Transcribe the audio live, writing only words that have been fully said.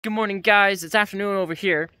Good morning, guys. It's afternoon over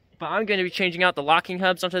here, but I'm going to be changing out the locking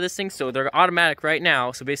hubs onto this thing, so they're automatic right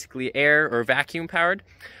now, so basically air or vacuum powered.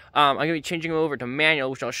 I'm going to be changing them over to manual,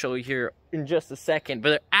 which I'll show you here in just a second, but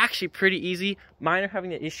they're actually pretty easy. Mine are having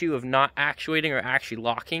the issue of not actuating or actually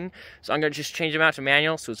locking, so I'm going to just change them out to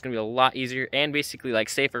manual, so it's going to be a lot easier and basically like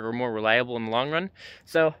safer or more reliable in the long run.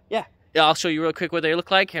 So yeah, I'll show you real quick what they look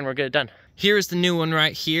like and we're good done. Here's the new one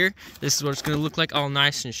right here. This is what it's going to look like, all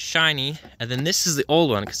nice and shiny. And then this is the old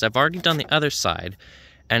one, because I've already done the other side.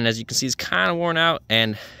 And as you can see, it's kind of worn out,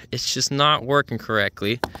 and it's just not working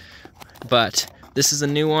correctly. But this is the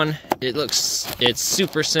new one. It's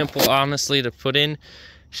super simple, honestly, to put in.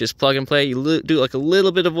 It's just plug and play. You do like a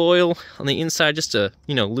little bit of oil on the inside just to,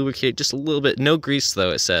 lubricate just a little bit. No grease,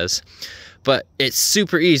 though, it says. But it's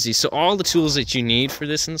super easy. So all the tools that you need for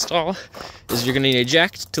this install is you're gonna need a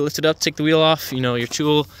jack to lift it up, take the wheel off, your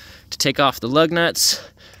tool to take off the lug nuts,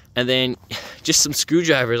 and then just some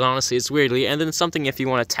screwdrivers, honestly, it's weirdly, and then something if you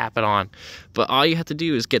wanna tap it on. But all you have to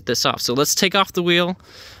do is get this off. So let's take off the wheel,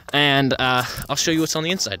 and I'll show you what's on the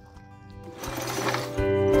inside.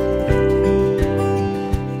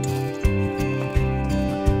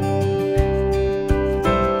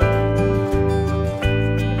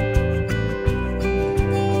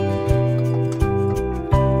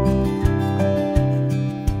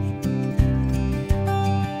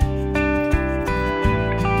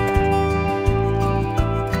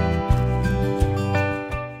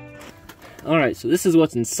 Alright, so this is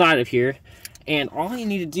what's inside of here, and all you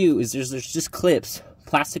need to do is there's just clips,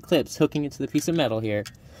 plastic clips hooking into the piece of metal here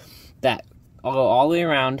that I'll go all the way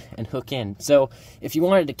around and hook in. So if you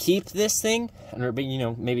wanted to keep this thing, or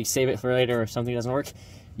maybe save it for later or something doesn't work,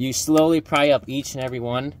 you slowly pry up each and every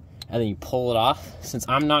one and then you pull it off. Since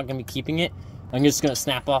I'm not going to be keeping it, I'm just going to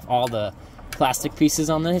snap off all the plastic pieces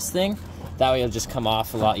on this thing. That way it'll just come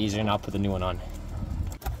off a lot easier and I'll put the new one on.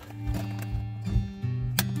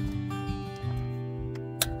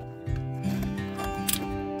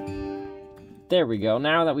 There we go.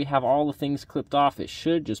 Now that we have all the things clipped off, it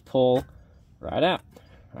should just pull right out,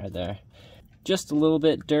 right there. Just a little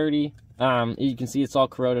bit dirty. You can see it's all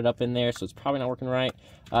corroded up in there, so it's probably not working right.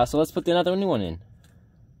 So let's put the other new one in.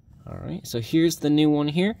 All right, so here's the new one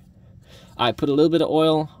here. I put a little bit of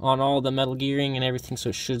oil on all the metal gearing and everything, so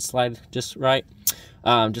it should slide just right.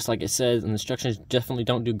 Just like it says in the instructions, definitely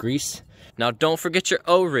don't do grease. Now don't forget your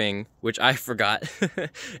O-ring, which I forgot.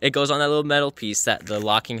 It goes on that little metal piece that the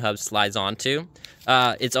locking hub slides onto.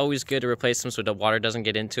 It's always good to replace them so the water doesn't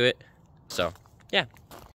get into it. So, yeah.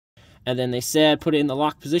 And then they said put it in the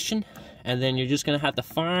lock position, and then you're just gonna have to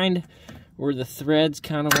find where the threads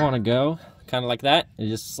kind of want to go, kind of like that. It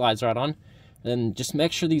just slides right on. And just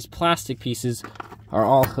make sure these plastic pieces are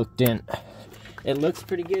all hooked in. It looks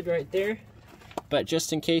pretty good right there, but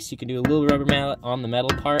just in case, you can do a little rubber mallet on the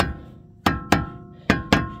metal part.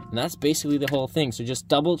 And that's basically the whole thing. So just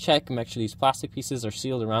double check and make sure these plastic pieces are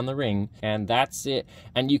sealed around the ring, and that's it.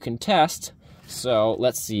 And you can test. So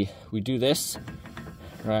let's see, we do this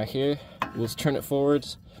right here. We'll turn it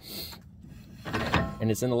forwards,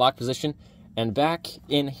 and it's in the lock position. And back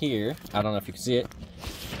in here, I don't know if you can see it,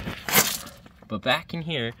 but back in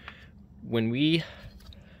here, when we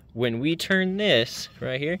turn this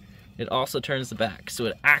right here, it also turns the back. So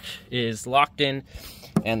it is locked in,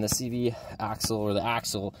 and the CV axle or the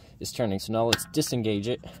axle is turning. So now let's disengage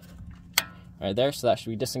it right there. So that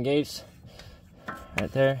should be disengaged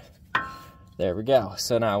right there. There we go.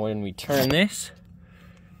 So now when we turn this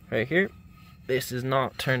right here, this is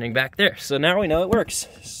not turning back there. So now we know it works.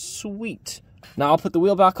 Sweet. Now I'll put the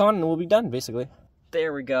wheel back on and we'll be done basically.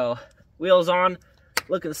 There we go. Wheels on.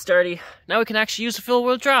 Looking sturdy. Now we can actually use a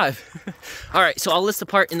four-wheel drive. All right, so I'll list the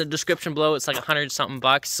part in the description below. It's like $100-something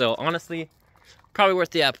bucks. So honestly, probably worth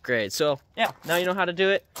the upgrade. So yeah, now you know how to do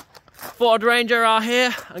it. Ford Ranger out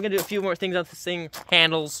here. I'm gonna do a few more things on this thing,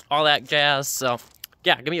 handles, all that jazz. So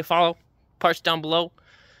yeah, give me a follow. Parts down below.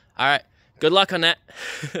 All right, good luck on that.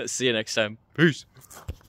 See you next time. Peace.